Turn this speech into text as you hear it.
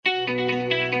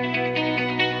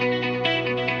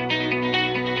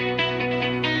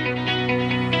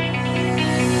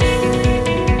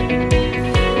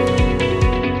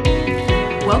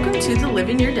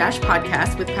Dash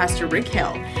podcast with Pastor Rick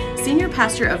Hale, Senior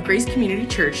Pastor of Grace Community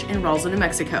Church in Roswell, New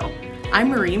Mexico. I'm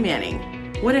Marie Manning.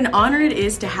 What an honor it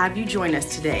is to have you join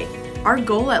us today. Our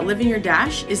goal at Living Your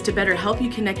Dash is to better help you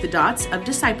connect the dots of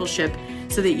discipleship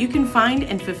so that you can find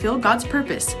and fulfill God's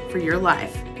purpose for your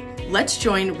life. Let's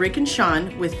join Rick and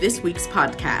Sean with this week's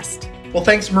podcast. Well,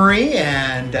 thanks, Marie,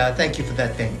 and thank you for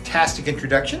that fantastic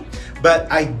introduction. But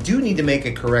I do need to make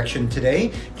a correction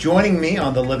today. Joining me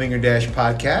on the Living Your Dash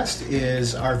podcast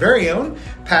is our very own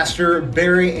Pastor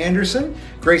Barry Anderson,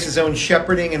 Grace's own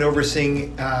shepherding and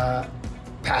overseeing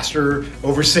pastor,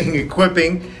 overseeing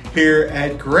equipping here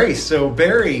at Grace. So,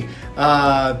 Barry,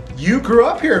 you grew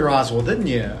up here in Roswell, didn't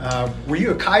you? Were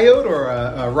you a coyote or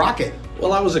a rocket?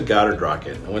 Well, I was a Goddard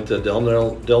rocket. I went to Del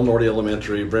Norte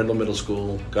Elementary, Brindle Middle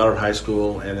School, Goddard High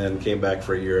School, and then came back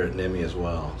for a year at NIMI as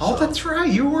well. Oh, so that's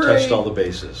right. You were touched all the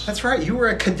bases. That's right. You were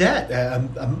a cadet.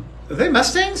 Are they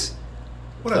Mustangs?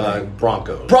 What are they?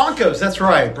 Broncos. Broncos. That's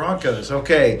right. Broncos.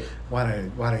 Okay. Why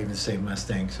did I even say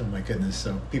Mustangs? Oh my goodness!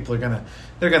 So people are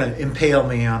they're gonna impale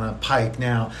me on a pike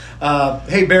now.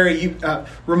 Hey Barry, you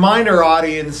remind our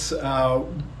audience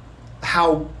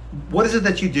what is it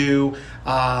that you do,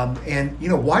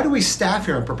 and why do we staff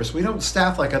here on purpose? We don't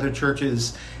staff like other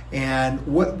churches. And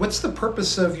what's the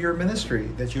purpose of your ministry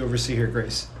that you oversee here at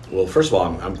Grace? Well, first of all,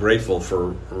 I'm grateful for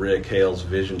Rick Hale's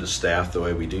vision to staff the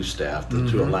way we do staff,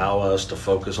 to allow us to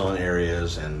focus on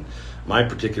areas. And my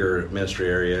particular ministry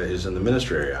area is in the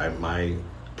ministry area. My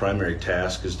primary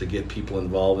task is to get people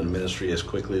involved in ministry as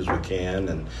quickly as we can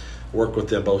and work with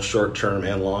them both short-term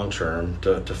and long-term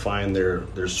to find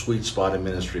their sweet spot in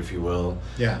ministry, if you will.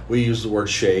 Yeah. We use the word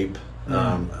shape,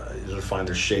 to find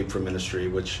their shape for ministry,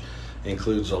 which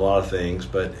includes a lot of things,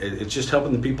 but it's just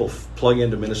helping the people plug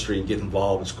into ministry and get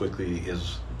involved as quickly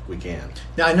as we can.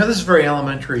 Now, I know this is very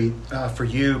elementary for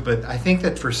you, but I think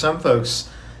that for some folks,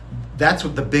 that's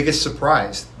what the biggest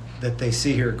surprise that they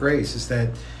see here at Grace is that,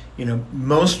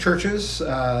 most churches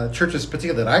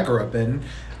particularly that I grew up in,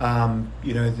 there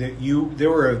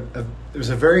was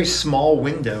a very small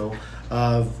window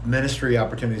of ministry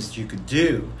opportunities that you could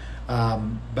do.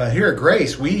 But here at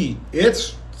Grace,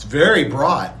 it's very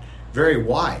broad, very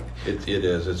wide. It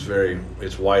is.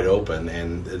 It's wide open,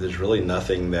 and there's really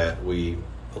nothing that we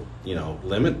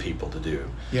limit people to do.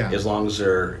 Yeah. As long as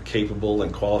they're capable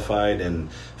and qualified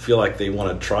and feel like they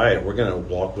want to try it, we're going to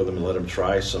walk with them and let them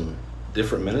try some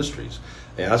different ministries.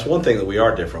 And that's one thing that we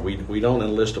are different. We don't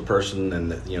enlist a person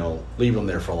and leave them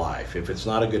there for life. If it's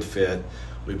not a good fit,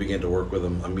 we begin to work with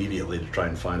them immediately to try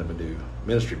and find them a new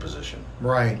ministry position.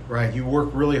 Right. You work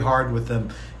really hard with them.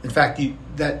 In fact,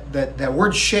 that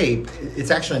word shape, it's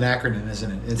actually an acronym,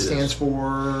 isn't it? It stands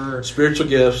for spiritual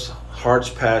gifts, heart's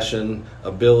passion,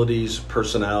 abilities,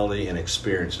 personality, and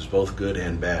experiences, both good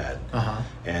and bad.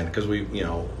 And because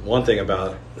one thing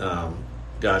about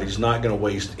God, He's not going to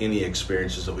waste any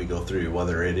experiences that we go through,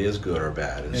 whether it is good or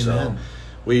bad. And Amen. So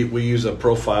we use a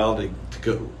profile to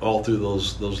go all through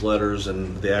those letters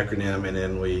and the acronym, and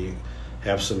then we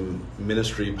have some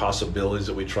ministry possibilities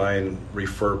that we try and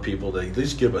refer people to at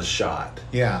least give a shot.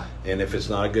 Yeah. And if it's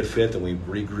not a good fit, then we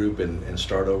regroup and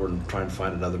start over and try and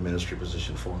find another ministry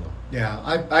position for them. Yeah,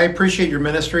 I appreciate your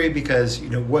ministry because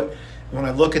when I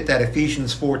look at that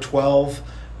Ephesians 4:12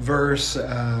 verse,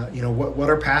 what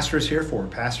are pastors here for?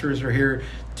 Pastors are here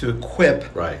to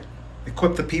equip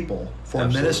the people for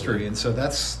ministry, and so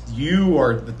you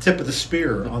are the tip of the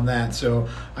spear on that. So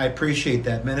I appreciate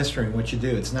that ministry and what you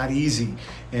do. It's not easy,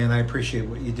 and I appreciate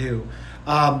what you do.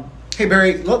 Hey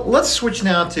Barry, let's switch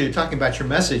now to talking about your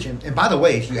message. And by the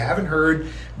way, if you haven't heard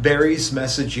Barry's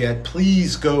message yet,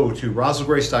 please go to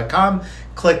roswellgrace.com,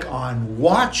 click on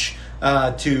Watch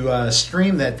to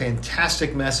stream that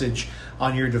fantastic message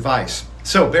on your device.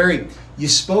 So Barry, you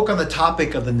spoke on the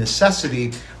topic of the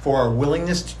necessity for our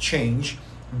willingness to change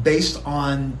based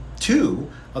on two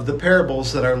of the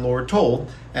parables that our Lord told,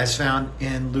 as found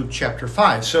in Luke chapter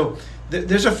 5. So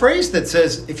there's a phrase that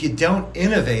says, if you don't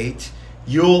innovate,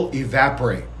 you'll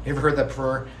evaporate. You ever heard that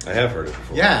before? I have heard it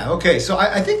before. Yeah, okay. So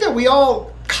I think that we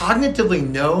all cognitively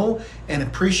know and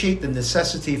appreciate the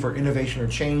necessity for innovation or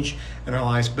change in our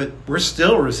lives, but we're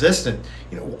still resistant.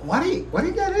 Why do you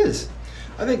think that is?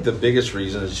 I think the biggest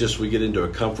reason is just we get into a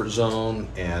comfort zone,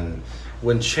 and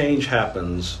when change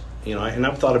happens, and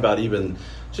I've thought about even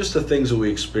just the things that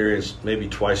we experience maybe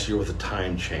twice a year with a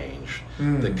time change.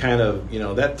 That kind of,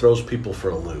 that throws people for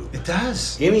a loop. It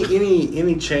does.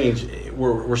 Any change,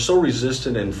 we're so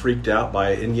resistant and freaked out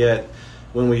by it, and yet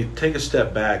when we take a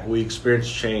step back, we experience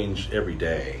change every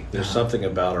day. There's something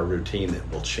about our routine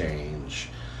that will change.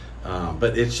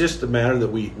 But it's just a matter that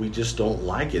we just don't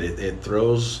like it. It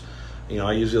throws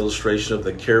I use the illustration of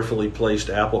the carefully placed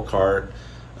apple cart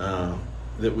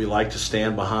that we like to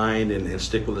stand behind and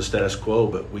stick with the status quo,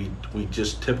 but we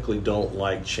just typically don't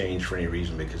like change for any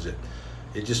reason because it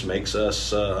just makes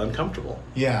us uncomfortable.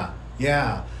 Yeah.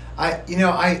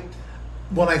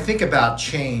 When I think about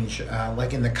change,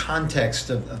 like in the context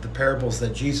of the parables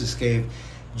that Jesus gave,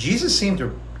 Jesus seemed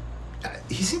to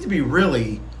be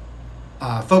really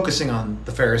focusing on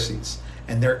the Pharisees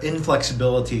and their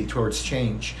inflexibility towards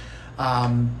change. I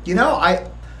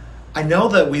know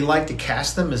that we like to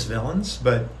cast them as villains,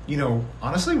 but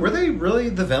honestly, were they really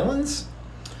the villains?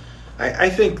 I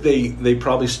think they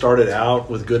probably started out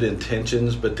with good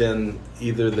intentions, but then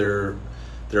either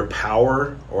their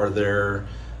power or their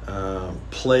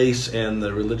place in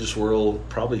the religious world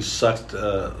probably sucked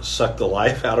the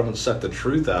life out of them, sucked the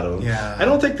truth out of them. Yeah. I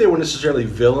don't think they were necessarily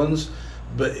villains,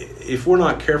 but if we're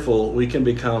not careful, we can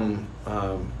become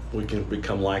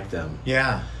like them.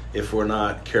 Yeah. If we're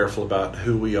not careful about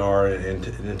who we are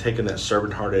and taking that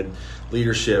servant-hearted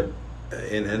leadership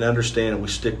and understand, and we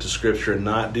stick to Scripture and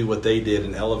not do what they did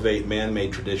and elevate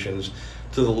man-made traditions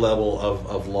to the level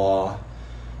of law.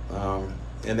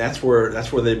 And that's where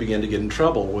they begin to get in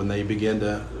trouble, when they begin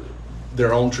to,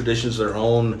 their own traditions, their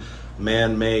own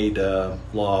man-made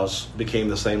laws became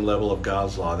the same level of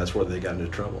God's law. That's where they got into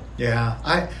trouble. Yeah,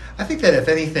 I think that if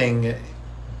anything,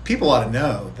 people ought to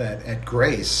know that at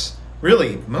Grace,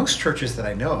 really, most churches that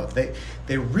I know of,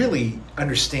 they really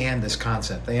understand this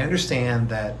concept. They understand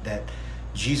that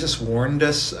Jesus warned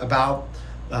us about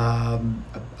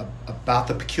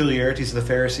the peculiarities of the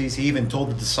Pharisees. He even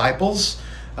told the disciples,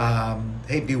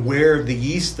 hey, beware of the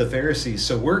yeast of the Pharisees.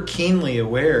 So we're keenly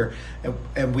aware,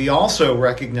 and we also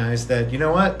recognize that, you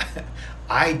know what,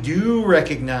 I do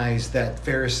recognize that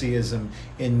Phariseeism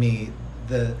in me.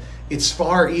 It's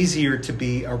far easier to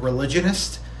be a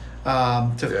religionist,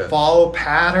 follow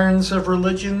patterns of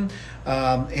religion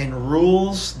and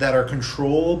rules that are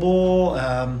controllable,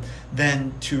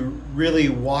 than to really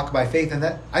walk by faith. And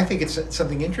that, I think it's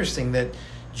something interesting that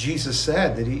Jesus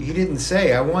said, that he didn't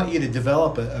say, I want you to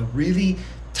develop a really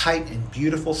tight and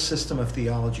beautiful system of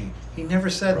theology. He never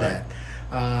said Right.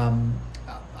 that.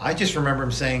 I just remember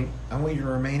him saying, I want you to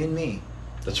remain in me.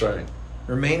 That's right.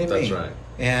 Remain in me. That's right.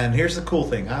 And here's the cool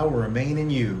thing. I will remain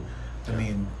in you. I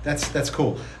mean, that's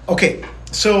cool. Okay,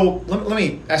 so let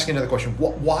me ask you another question.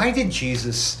 Why did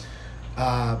Jesus,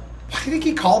 why do you think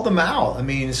he called them out? I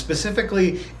mean,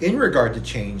 specifically in regard to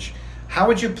change. How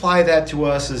would you apply that to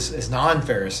us as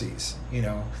non-Pharisees?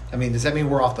 I mean, does that mean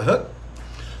we're off the hook?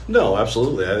 No,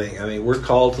 absolutely. I think we're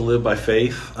called to live by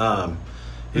faith.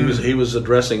 He was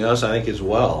addressing us, I think, as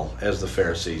well as the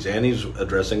Pharisees, and he's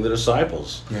addressing the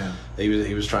disciples. Yeah.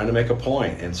 He was trying to make a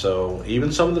point, and so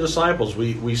even some of the disciples,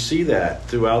 we see that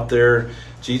throughout their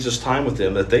Jesus' time with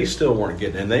them, that they still weren't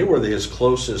getting, and they were his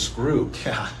closest group.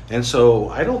 Yeah. And so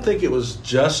I don't think it was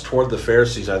just toward the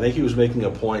Pharisees. I think he was making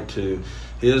a point to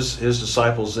his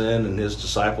disciples then and his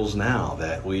disciples now,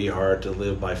 that we are to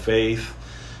live by faith,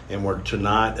 and we're to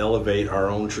not elevate our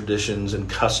own traditions and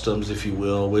customs, if you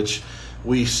will, which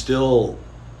we still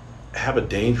have a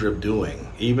danger of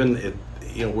doing. Even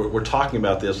we're talking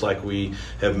about this like we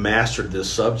have mastered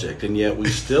this subject, and yet we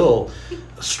still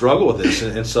struggle with this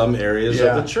in some areas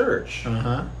of the church.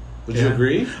 Uh-huh. Would you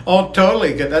agree? Oh,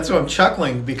 totally. That's why I'm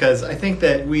chuckling, because I think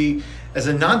that we, as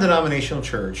a non-denominational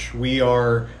church, we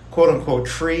are quote unquote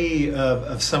free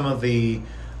of some of the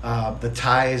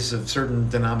ties of certain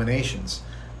denominations.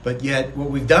 But yet, what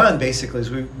we've done basically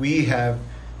is we have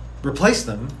replaced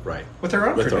them with our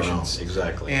own traditions.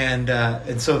 Exactly.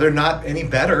 And so they're not any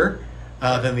better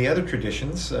than the other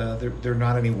traditions. They're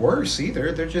not any worse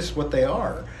either. They're just what they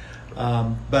are.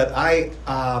 But I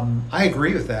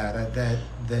agree with that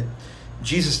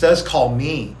Jesus does call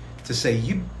me to say,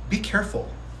 you be careful.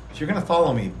 If you're going to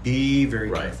follow me, be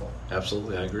very careful.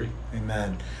 Absolutely, I agree.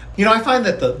 Amen. I find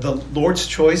that the Lord's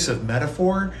choice of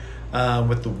metaphor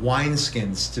with the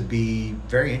wineskins to be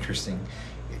very interesting.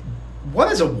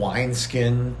 What is a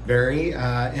wineskin, Barry?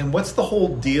 And what's the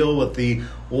whole deal with the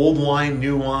old wine,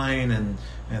 new wine,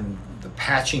 and the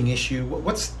patching issue?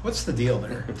 What's the deal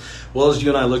there? Well, as you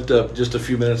and I looked up just a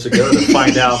few minutes ago to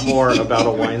find out more about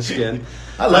a wineskin.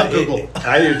 I love Google.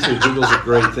 I do too. Google's a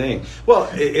great thing. Well,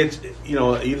 it's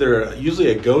either usually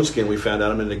a goat skin, we found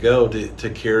out a minute ago, to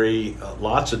carry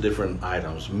lots of different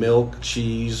items: milk,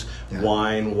 cheese,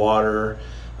 wine, water.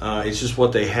 It's just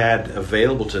what they had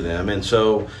available to them, and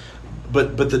so.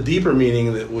 But the deeper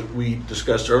meaning that we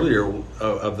discussed earlier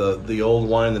of the old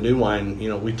wine, the new wine,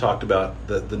 we talked about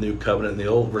the new covenant and the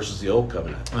old versus the old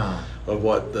covenant, of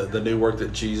what the new work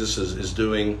that Jesus is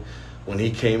doing when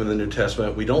he came in the New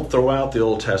Testament. We don't throw out the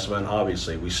Old Testament,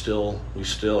 obviously. We still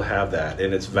have that,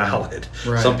 and it's valid.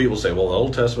 Right. Some people say, well, the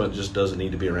Old Testament just doesn't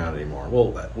need to be around anymore.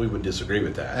 Well, we would disagree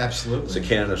with that. Absolutely. It's a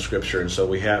canon of Scripture, and so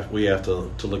we have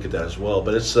to look at that as well.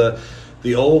 But it's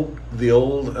the old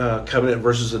covenant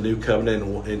versus the new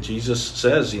covenant, and Jesus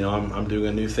says, I'm doing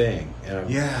a new thing. And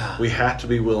we have to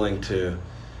be willing to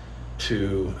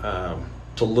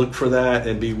look for that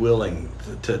and be willing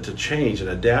to change and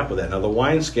adapt with that. Now, the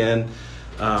wineskin,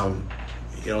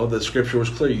 the Scripture was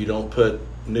clear. You don't put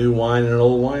new wine in an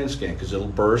old wineskin because it'll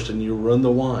burst and you ruin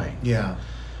the wine. Yeah.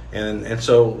 And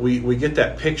so we get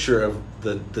that picture of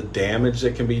the damage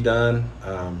that can be done.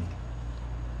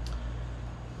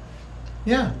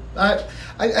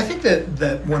 I think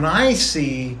that when I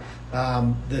see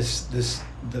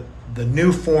the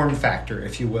new form factor,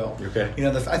 if you will. Okay.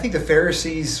 I think the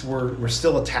Pharisees were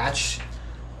still attached,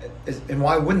 and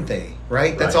why wouldn't they?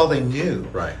 Right. That's all they knew.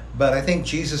 Right. But I think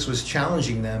Jesus was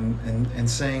challenging them and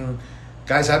saying,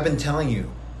 guys, I've been telling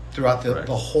you throughout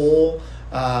the whole.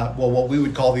 What we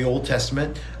would call the Old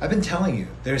Testament, I've been telling you,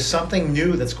 there's something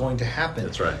new that's going to happen.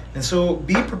 That's right. And so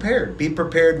be prepared. Be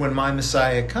prepared when my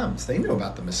Messiah comes. They knew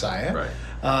about the Messiah. Right.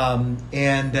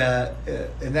 And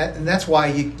that's why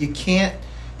you can't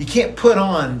put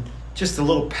on just a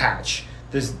little patch.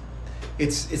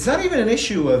 It's not even an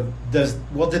issue of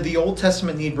did the Old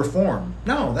Testament need reform?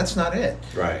 No, that's not it.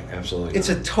 Right. Absolutely. It's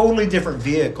a totally different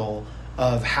vehicle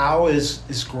of how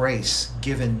is grace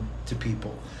given to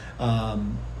people.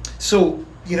 So,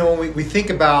 when we think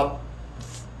about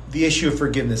the issue of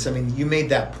forgiveness, I mean, you made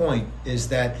that point, is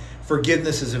that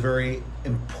forgiveness is a very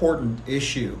important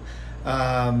issue.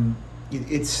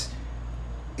 It's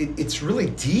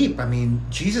really deep. I mean,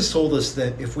 Jesus told us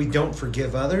that if we don't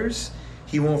forgive others,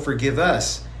 he won't forgive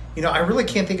us. I really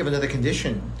can't think of another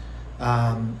condition,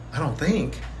 I don't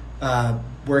think,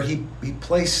 where he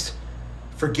placed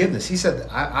forgiveness. He said,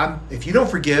 if you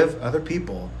don't forgive other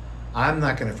people, I'm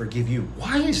not going to forgive you.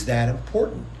 Why is that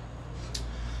important?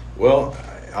 Well,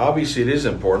 obviously it is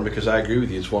important because I agree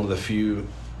with you. It's one of the few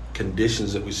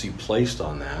conditions that we see placed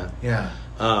on that. Yeah.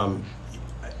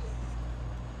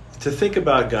 To think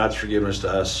about God's forgiveness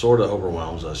to us sort of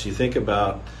overwhelms us. You think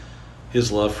about his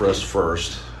love for us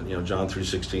first. John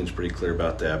 3:16 is pretty clear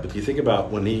about that. But you think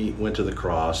about when he went to the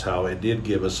cross, how it did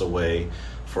give us a way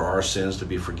for our sins to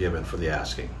be forgiven for the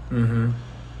asking. Mm-hmm.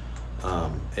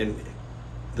 And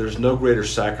there's no greater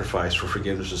sacrifice for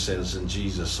forgiveness of sins than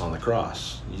Jesus on the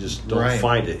cross. You just don't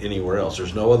find it anywhere else.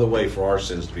 There's no other way for our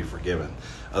sins to be forgiven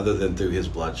other than through his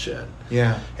bloodshed.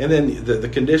 Yeah. And then the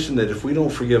condition that if we don't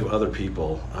forgive other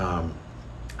people,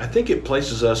 I think it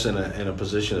places us in a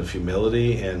position of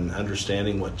humility and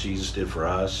understanding what Jesus did for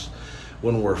us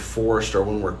when we're forced or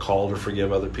when we're called to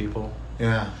forgive other people.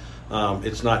 Yeah.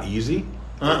 It's not easy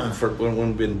for when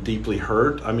we've been deeply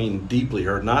hurt. I mean, deeply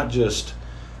hurt, not just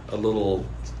a little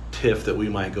tiff that we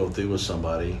might go through with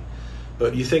somebody,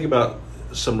 but you think about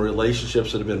some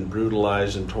relationships that have been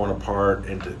brutalized and torn apart,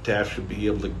 and to actually be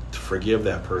able to forgive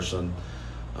that person,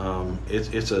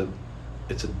 it's a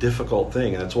difficult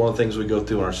thing, and it's one of the things we go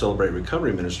through in our Celebrate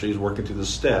Recovery ministries, working through the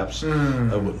steps,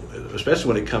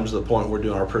 especially when it comes to the point where we're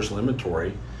doing our personal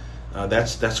inventory.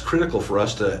 That's critical for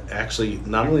us to actually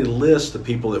not only list the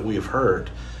people that we have hurt,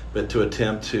 but to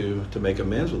attempt to make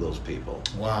amends with those people.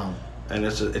 Wow. And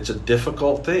it's a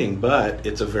difficult thing, but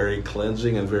it's a very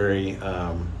cleansing and very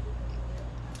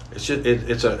it's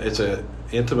a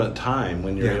intimate time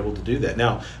when you're able to do that.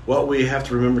 Now, what we have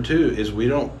to remember too is we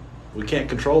can't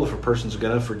control if a person's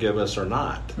going to forgive us or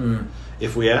not.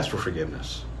 If we ask for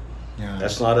forgiveness,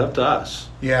 that's not up to us.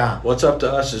 Yeah. What's up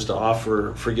to us is to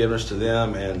offer forgiveness to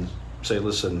them and say,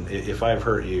 listen, if I've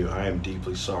hurt you, I am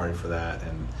deeply sorry for that,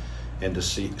 and to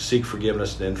seek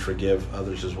forgiveness and then forgive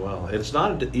others as well. It's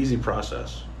not an easy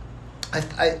process.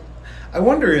 I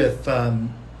wonder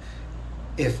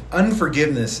if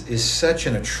unforgiveness is such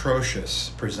an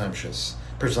atrocious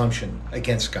presumption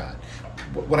against God.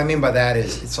 What I mean by that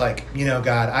is, it's like,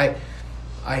 God,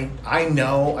 I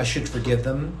know I should forgive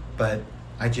them, but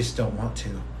I just don't want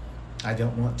to. I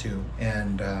don't want to.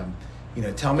 And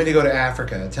tell me to go to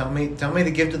Africa. Tell me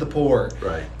to give to the poor.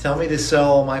 Right. Tell me to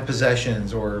sell my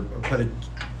possessions or put a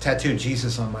tattoo of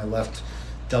Jesus on my left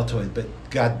deltoid. But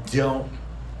God,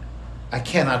 I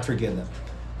cannot forgive them.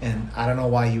 And I don't know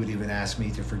why you would even ask me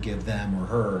to forgive them or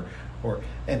her.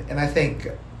 And I think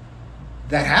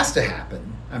that has to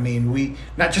happen. I mean,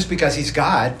 not just because he's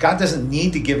God. God doesn't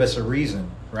need to give us a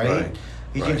reason, right?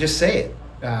 He can just say it.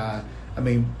 I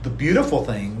mean, the beautiful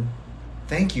thing,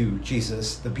 thank you,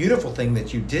 Jesus, the beautiful thing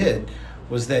that you did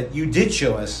was that you did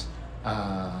show us,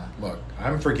 look,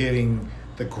 I'm forgiving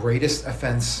the greatest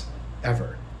offense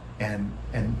ever, and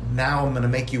now I'm going to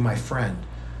make you my friend.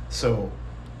 So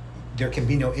there can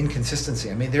be no inconsistency.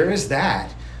 I mean, there is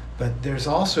that, but there's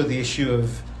also the issue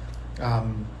of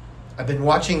I've been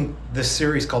watching this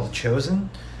series called The Chosen,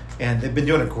 and they've been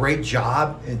doing a great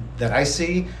job that I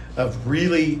see of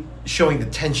really showing the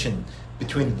tension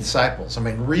between the disciples. I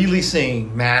mean, really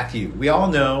seeing Matthew. We all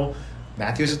know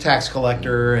Matthew's a tax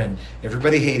collector, and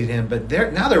everybody hated him, but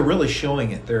now they're really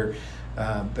showing it. There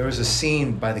was a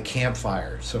scene by the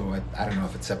campfire, so I don't know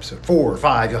if it's episode 4 or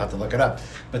 5, you'll have to look it up,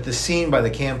 but the scene by the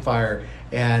campfire,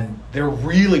 and they're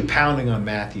really pounding on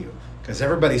Matthew, because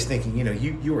everybody's thinking,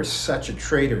 you are such a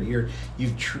traitor,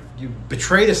 you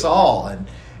betrayed us all,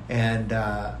 and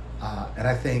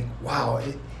I think, wow,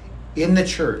 in the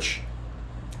church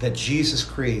that Jesus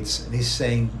creates, and he's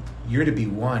saying, you're to be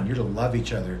one, you're to love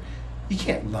each other. You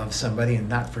can't love somebody and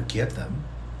not forgive them,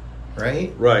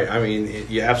 right? Right. I mean,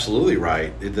 you're absolutely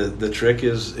right. The trick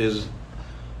is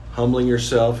humbling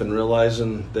yourself and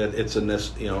realizing that it's a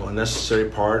necessary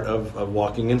part of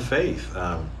walking in faith.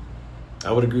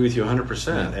 I would agree with you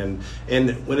 100%. Yeah.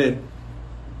 And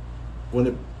when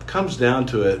it comes down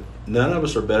to it, none of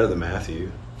us are better than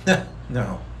Matthew.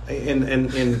 No.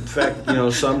 And in fact,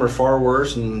 some are far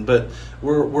worse. But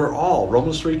we're all,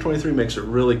 Romans 3:23 makes it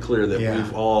really clear that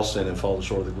we've all sinned and fallen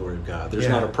short of the glory of God. There's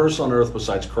not a person on earth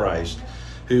besides Christ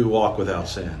who walk without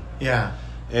sin. Yeah.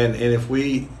 And if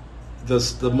the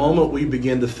moment we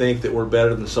begin to think that we're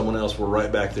better than someone else, we're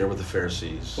right back there with the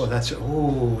Pharisees. Well,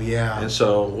 And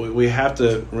so we have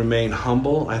to remain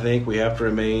humble. I think we have to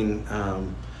remain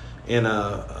in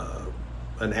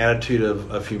an attitude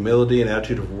of humility, an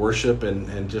attitude of worship,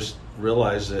 and just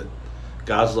realize that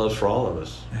God's love's for all of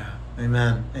us. Yeah.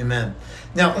 Amen.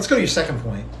 Now, let's go to your second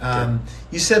point.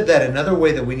 You said that another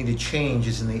way that we need to change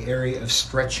is in the area of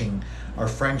stretching our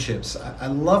friendships. I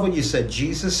love what you said.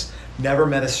 Jesus never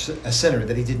met a sinner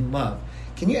that he didn't love.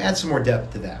 Can you add some more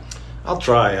depth to that? I'll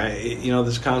try.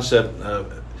 This concept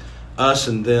of us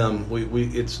and them,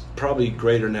 it's probably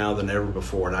greater now than ever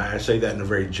before, and I say that in a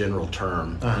very general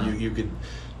term. Uh-huh. You could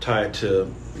tie it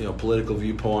to political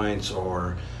viewpoints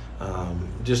or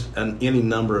just any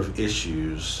number of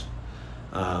issues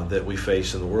that we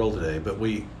face in the world today. But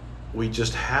we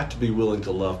just have to be willing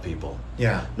to love people.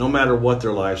 Yeah. No matter what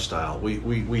their lifestyle.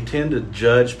 We tend to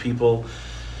judge people,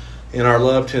 and our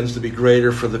love tends to be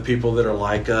greater for the people that are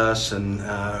like us, and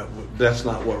that's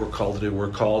not what we're called to do. We're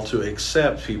called to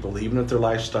accept people, even if their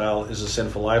lifestyle is a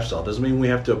sinful lifestyle. Doesn't mean we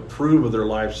have to approve of their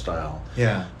lifestyle.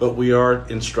 Yeah. But we are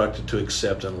instructed to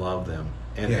accept and love them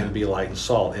and be light and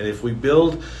salt. And if we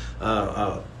build,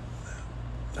 any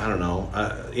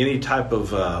type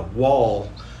of wall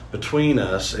between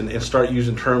us and start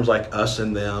using terms like us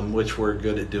and them, which we're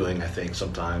good at doing, I think,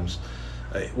 sometimes,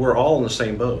 we're all in the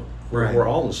same boat. Right. We're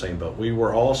all in the same boat. We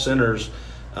were all sinners,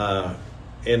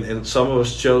 and some of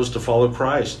us chose to follow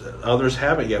Christ. Others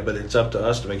haven't yet, but it's up to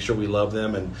us to make sure we love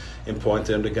them and point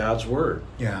them to God's Word.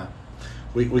 Yeah.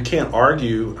 We can't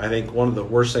argue. I think one of the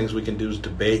worst things we can do is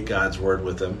debate God's Word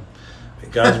with them.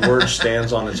 God's Word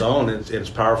stands on its own. It's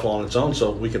powerful on its own,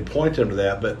 so we can point them to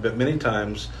that. But many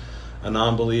times, a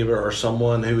non-believer or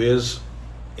someone who is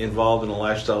involved in a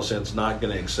lifestyle sin is not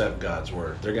going to accept God's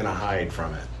Word. They're going to hide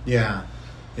from it. Yeah.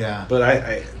 Yeah. But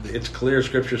it's clear,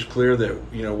 Scripture's clear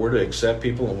that we're to accept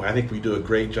people, and I think we do a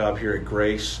great job here at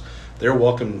Grace. They're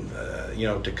welcome,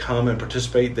 to come and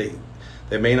participate. They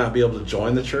may not be able to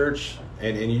join the church,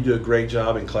 and you do a great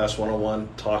job in Class 101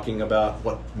 talking about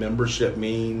what membership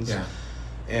means. Yeah.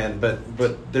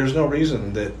 But there's no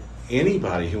reason that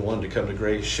anybody who wanted to come to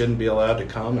Grace shouldn't be allowed to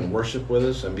come and worship with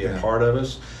us and be a part of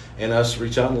us, and us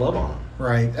reach out and love on them.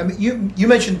 Right. I mean, you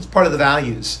mentioned part of the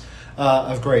values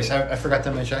of Grace. I forgot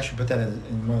to mention. I should put that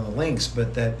in one of the links.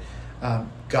 But that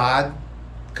God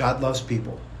loves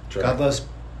people. Right. God loves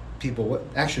people.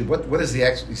 What is the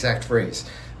exact phrase?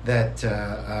 That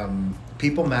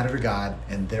people matter to God,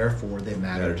 and therefore they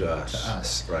matter to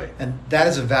us. Right. And that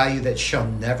is a value that shall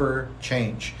never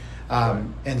change. Right.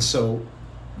 And so,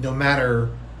 no matter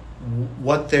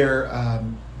what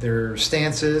their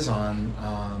stance is on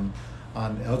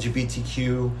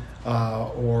LGBTQ.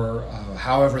 Or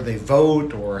however they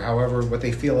vote, or however what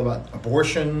they feel about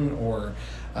abortion, or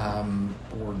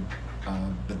the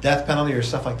death penalty, or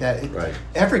stuff like that.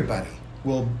 Everybody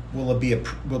will be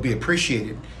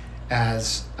appreciated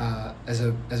as a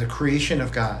creation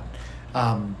of God.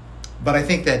 But I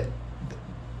think that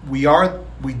we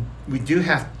do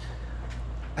have.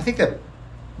 I think that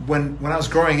when I was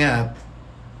growing up,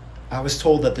 I was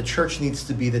told that the church needs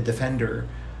to be the defender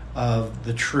of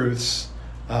the truths.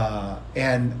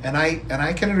 And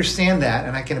I can understand that,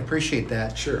 and I can appreciate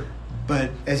that. Sure.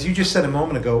 But as you just said a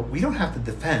moment ago, we don't have to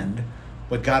defend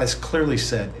what God has clearly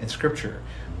said in Scripture.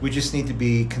 We just need to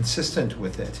be consistent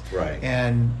with it. Right.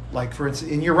 And like, for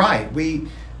instance, and you're right,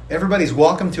 everybody's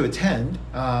welcome to attend.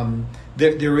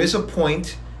 There is a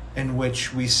point in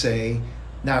which we say,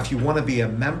 now if you want to be a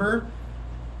member,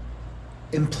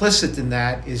 implicit in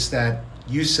that is that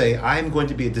you say, I'm going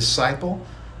to be a disciple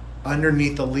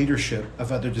underneath the leadership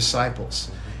of other disciples.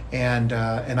 And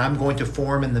I'm going to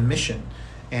form in the mission.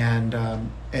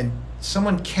 And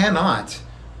someone cannot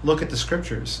look at the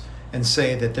Scriptures and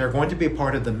say that they're going to be a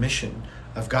part of the mission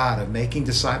of God, of making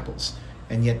disciples,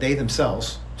 and yet they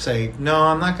themselves say, no,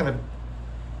 I'm not going to.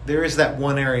 There is that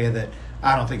one area that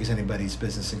I don't think is anybody's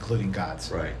business, including God's.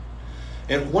 Right.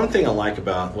 And one thing I like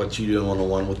about what you do in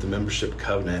 101 with the membership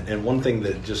covenant, and one thing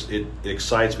that just it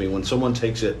excites me when someone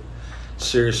takes it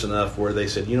serious enough where they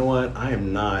said, you know what,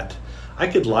 I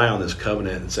could lie on this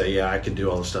covenant and say, yeah, I can do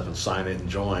all this stuff and sign it and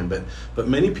join, but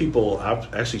many people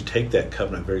actually take that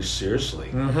covenant very seriously.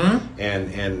 Mm-hmm.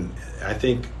 And I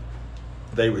think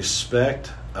they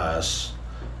respect us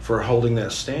for holding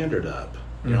that standard up.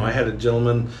 You know, I had a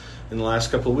gentleman in the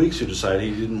last couple of weeks who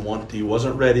decided he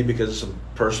wasn't ready because of some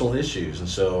personal issues, and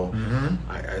so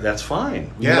that's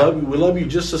fine. We love you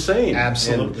just the same.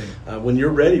 Absolutely. And, when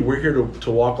you're ready, we're here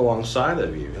to walk alongside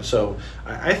of you. And so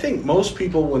I think most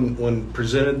people, when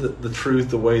presented the truth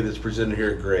the way that's presented here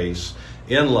at Grace,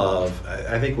 in love,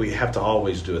 I think we have to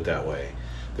always do it that way.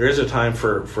 There is a time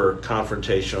for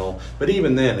confrontational, but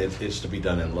even then, it's to be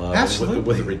done in love. Absolutely.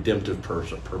 With a redemptive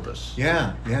purpose.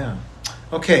 Yeah.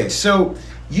 Okay, so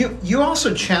you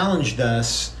also challenged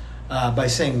us by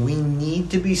saying we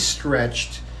need to be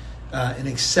stretched in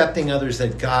accepting others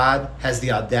that God has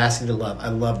the audacity to love. I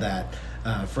love that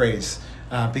phrase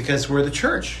because we're the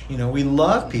church. We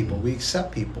love people, we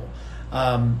accept people.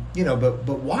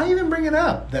 But why even bring it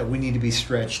up that we need to be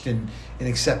stretched in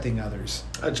accepting others?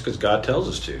 It's because God tells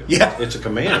us to. Yeah, it's a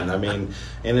command. And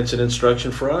it's an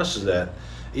instruction for us is that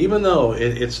even though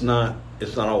it's not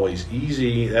always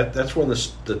easy. That's when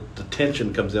the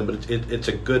tension comes in, but it's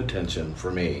a good tension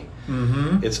for me.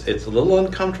 Mm-hmm. It's a little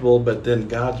uncomfortable, but then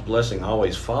God's blessing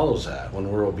always follows that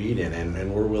when we're obedient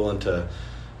and we're willing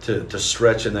to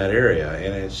stretch in that area.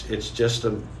 And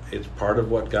it's part of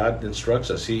what God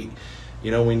instructs us. We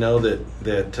know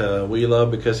that we love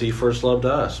because He first loved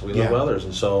us. We love others,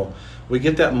 and so we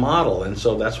get that model, and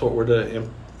so that's what we're to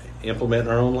implement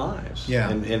in our own lives. Yeah,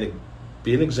 and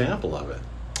be an example of it.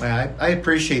 I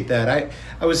appreciate that.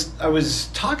 I was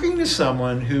talking to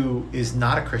someone who is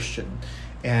not a Christian,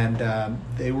 and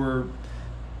we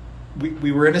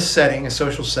were in a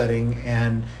social setting,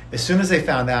 and as soon as they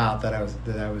found out that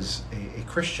I was a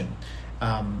Christian,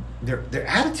 their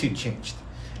attitude changed,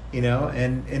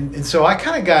 and so I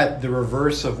kind of got the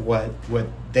reverse of what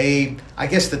I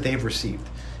guess that they've received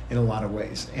in a lot of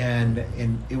ways, and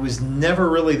it was never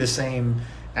really the same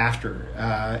after,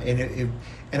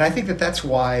 and I think that that's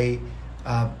why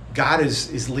God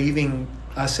is leaving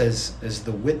us as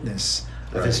the witness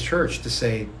of His church to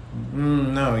say,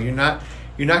 no, you're not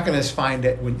going to find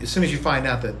it as soon as you find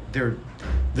out that they're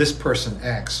this person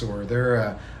X or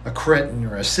they're a Cretan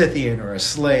or a Scythian or a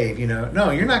slave.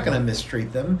 No, you're not going to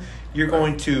mistreat them. You're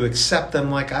going to accept them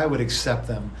like I would accept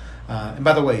them. And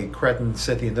by the way, Cretan,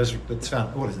 Scythian, it's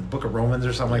found, what is it, Book of Romans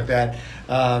or something like that.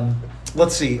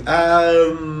 Let's see.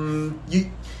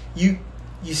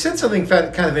 You said something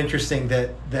kind of interesting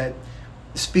that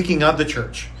speaking of the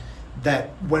church, that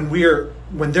when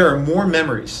there are more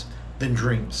memories than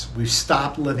dreams, we've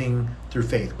stopped living through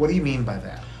faith. What do you mean by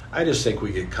that? I just think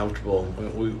we get comfortable.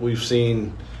 We've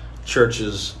seen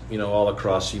churches, all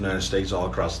across the United States, all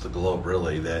across the globe,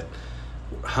 really, that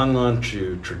hung on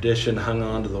to tradition, hung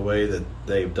on to the way that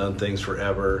they've done things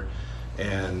forever,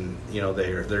 and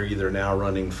they're either now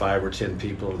running 5 or 10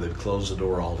 people, or they've closed the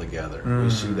door altogether. We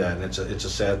see that, and it's a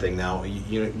sad thing. Now,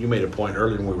 you made a point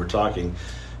earlier when we were talking.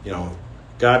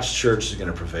 God's church is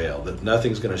going to prevail. That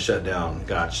nothing's going to shut down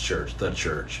God's church, the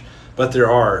church. But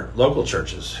there are local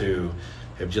churches who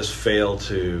have just failed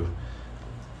to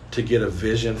get a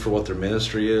vision for what their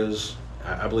ministry is.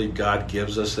 I believe God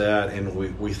gives us that, and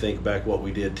we think back what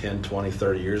we did 10, 20,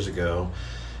 30 years ago,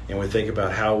 and we think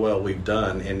about how well we've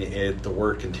done, and the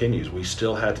work continues. We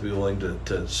still have to be willing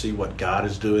to see what God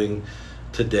is doing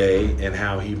today and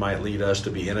how He might lead us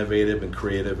to be innovative and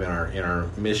creative in our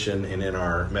mission and in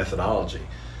our methodology.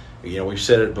 We've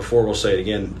said it before, we'll say it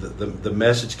again, the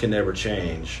message can never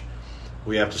change.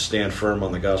 We have to stand firm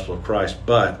on the gospel of Christ,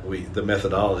 but the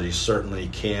methodology certainly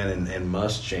can and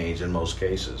must change in most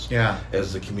cases. Yeah.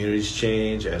 As the communities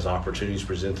change, as opportunities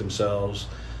present themselves,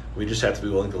 We just have to be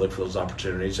willing to look for those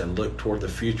opportunities and look toward the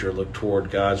future, look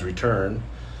toward God's return.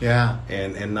 Yeah.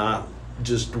 And not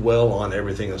just dwell on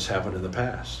everything that's happened in the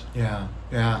past. Yeah.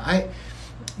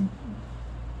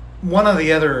 One of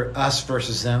the other us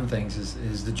versus them things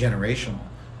is the generational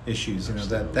issues.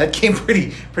 That came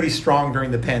pretty strong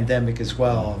during the pandemic as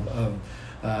well.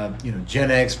 Of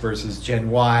Gen X versus Gen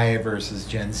Y versus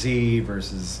Gen Z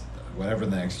versus whatever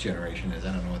the next generation is.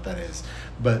 I don't know what that is,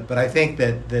 but I think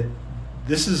that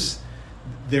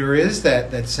there is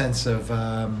that sense of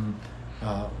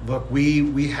look,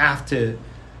 we have to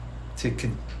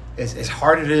as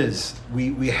hard it is,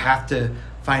 we have to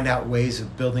find out ways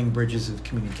of building bridges of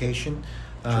communication,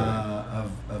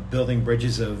 of building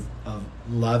bridges of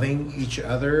loving each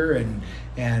other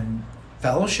and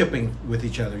fellowshipping with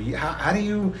each other. How do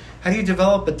you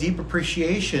develop a deep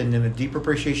appreciation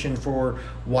for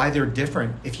why they're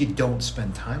different if you don't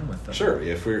spend time with them? Sure.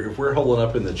 If we're holding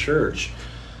up in the church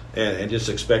and just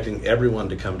expecting everyone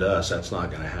to come to us, that's not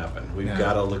going to happen. We've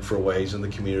got to look for ways in the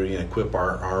community and equip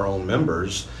our own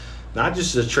members, not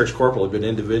just as church corporally, but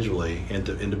individually,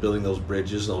 into building those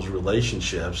bridges, those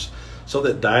relationships, so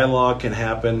that dialogue can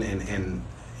happen. And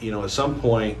at some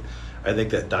point, I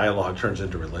think that dialogue turns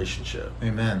into relationship.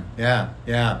 Amen.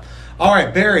 Yeah. All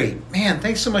right, Barry, man,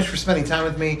 thanks so much for spending time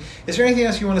with me. Is there anything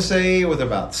else you want to say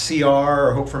about CR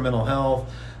or Hope for Mental Health,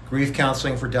 grief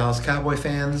counseling for Dallas Cowboy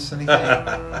fans, anything?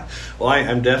 Well,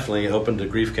 I'm definitely open to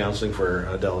grief counseling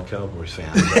for Dallas Cowboys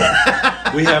fans.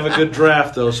 We have a good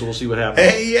draft, though, so we'll see what happens.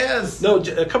 Hey, yes. No,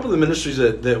 a couple of the ministries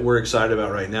that we're excited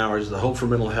about right now is the Hope for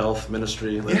Mental Health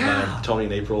ministry, led by Tony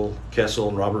and April Kessel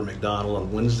and Robert McDonald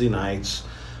on Wednesday nights,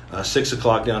 6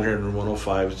 o'clock down here in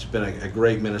 105. It's been a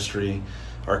great ministry.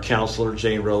 Our counselor,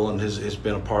 Jane Rowland, has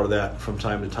been a part of that from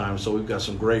time to time, so we've got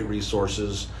some great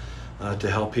resources to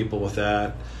help people with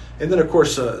that. And then, of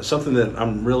course, something that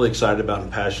I'm really excited about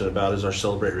and passionate about is our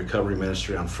Celebrate Recovery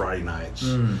ministry on Friday nights.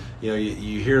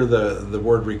 You hear the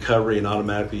word recovery and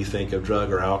automatically you think of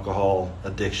drug or alcohol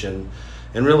addiction.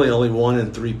 And really only 1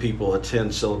 in 3 people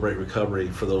attend Celebrate Recovery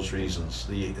for those reasons.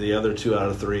 The other 2 out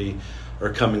of 3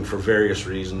 are coming for various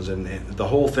reasons. And the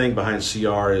whole thing behind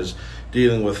CR is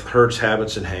dealing with hurts,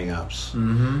 habits, and hang-ups.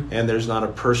 And there's not a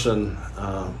person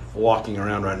walking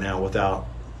around right now without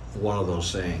one of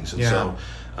those things. And so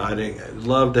I'd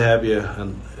love to have you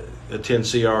attend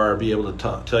CR or be able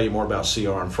to tell you more about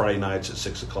CR on Friday nights at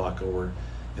 6 o'clock over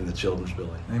in the Children's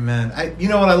Building. Amen. You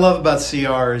know what I love about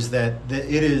CR is that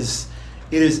it is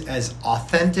as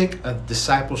authentic a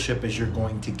discipleship as you're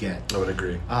going to get. I would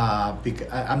agree.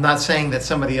 I'm not saying that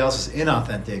somebody else is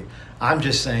inauthentic. I'm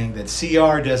just saying that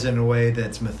CR does it in a way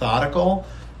that's methodical,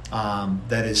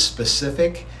 that is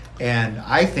specific, and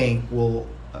I think what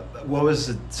was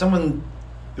it?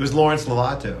 It was Lawrence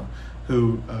Lovato,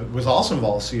 who was also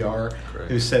involved in CR,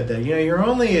 who said that you're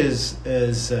only as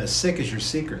sick as your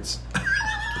secrets.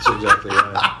 That's exactly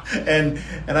right. and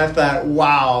I thought,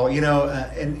 wow,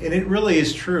 and it really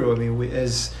is true. I mean,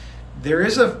 there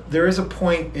is a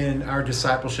point in our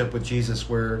discipleship with Jesus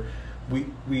where we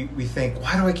think,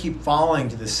 why do I keep falling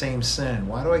to the same sin?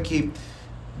 Why do I keep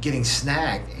getting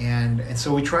snagged? And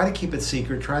so we try to keep it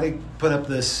secret, try to put up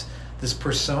this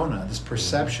persona, this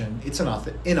perception. It's an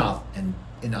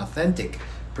inauthentic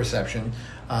perception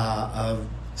of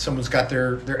someone's got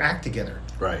their act together.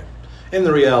 Right. In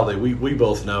the reality, we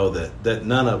both know that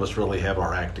none of us really have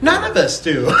our act together. None of us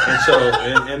do. And so,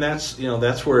 and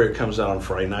that's where it comes out on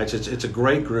Friday nights. It's a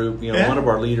great group. One of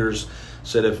our leaders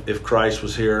said if Christ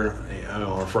was here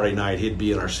on Friday night, he'd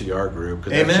be in our CR group.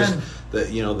 Amen.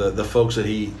 That's just the folks that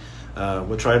he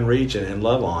would try and reach and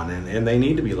love on, and they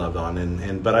need to be loved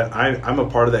on. But I'm a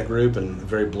part of that group and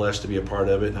very blessed to be a part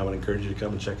of it, and I would encourage you to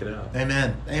come and check it out.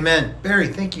 Amen. Barry,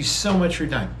 thank you so much for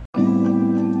your time.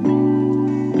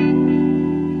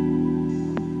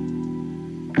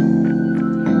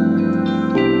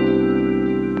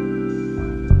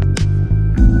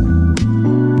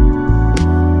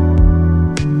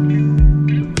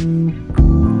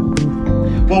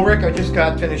 Well, Rick, I just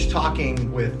got finished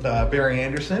talking with Barry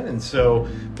Anderson,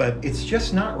 but it's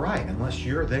just not right unless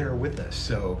you're there with us.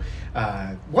 So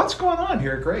what's going on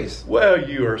here at Grace? Well,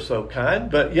 you are so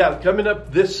kind. But coming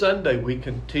up this Sunday, we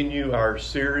continue our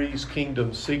series,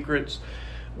 Kingdom Secrets,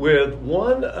 with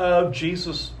one of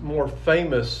Jesus' more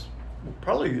famous,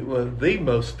 probably the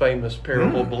most famous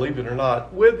parable, believe it or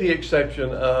not, with the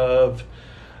exception of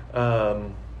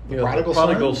the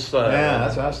prodigal son. Yeah,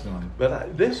 that's what I was doing.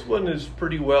 But this one is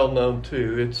pretty well known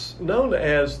too. It's known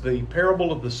as the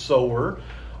parable of the sower,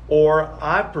 or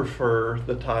I prefer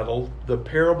the title, the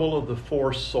parable of the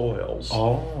four soils.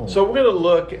 Oh. So we're going to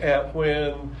look at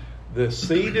when the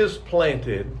seed is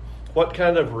planted what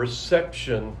kind of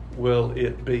reception will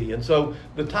it be? And so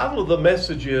the title of the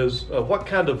message is, what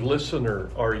kind of listener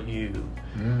are you?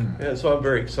 And so I'm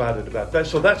very excited about that.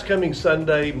 So that's coming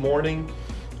Sunday morning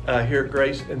here at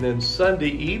Grace. And then Sunday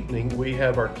evening, we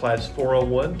have our Class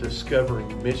 401,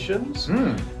 Discovering Missions.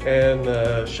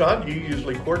 And Sean, you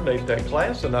usually coordinate that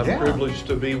class, and I'm privileged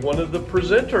to be one of the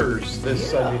presenters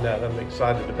this Sunday night. I'm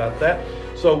excited about that.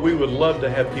 So we would love to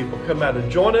have people come out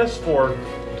and join us for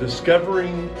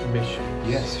Discovering Missions.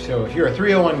 Yes, so if you're a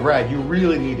 301 grad, you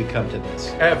really need to come to this.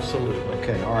 Absolutely.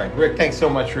 Okay, all right. Rick, thanks so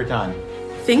much for your time.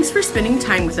 Thanks for spending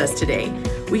time with us today.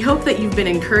 We hope that you've been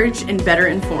encouraged and better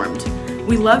informed.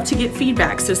 We love to get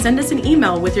feedback, so send us an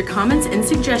email with your comments and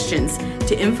suggestions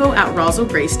to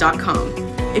info@roswellgrace.com.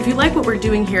 If you like what we're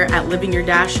doing here at Living Your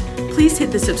Dash, please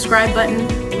hit the subscribe button,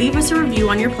 leave us a review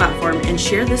on your platform, and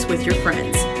share this with your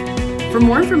friends. For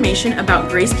more information about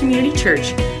Grace Community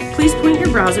Church, please point your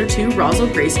browser to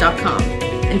roswellgrace.com.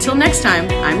 Until next time,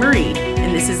 I'm Marie,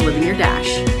 and this is Living Your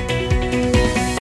Dash.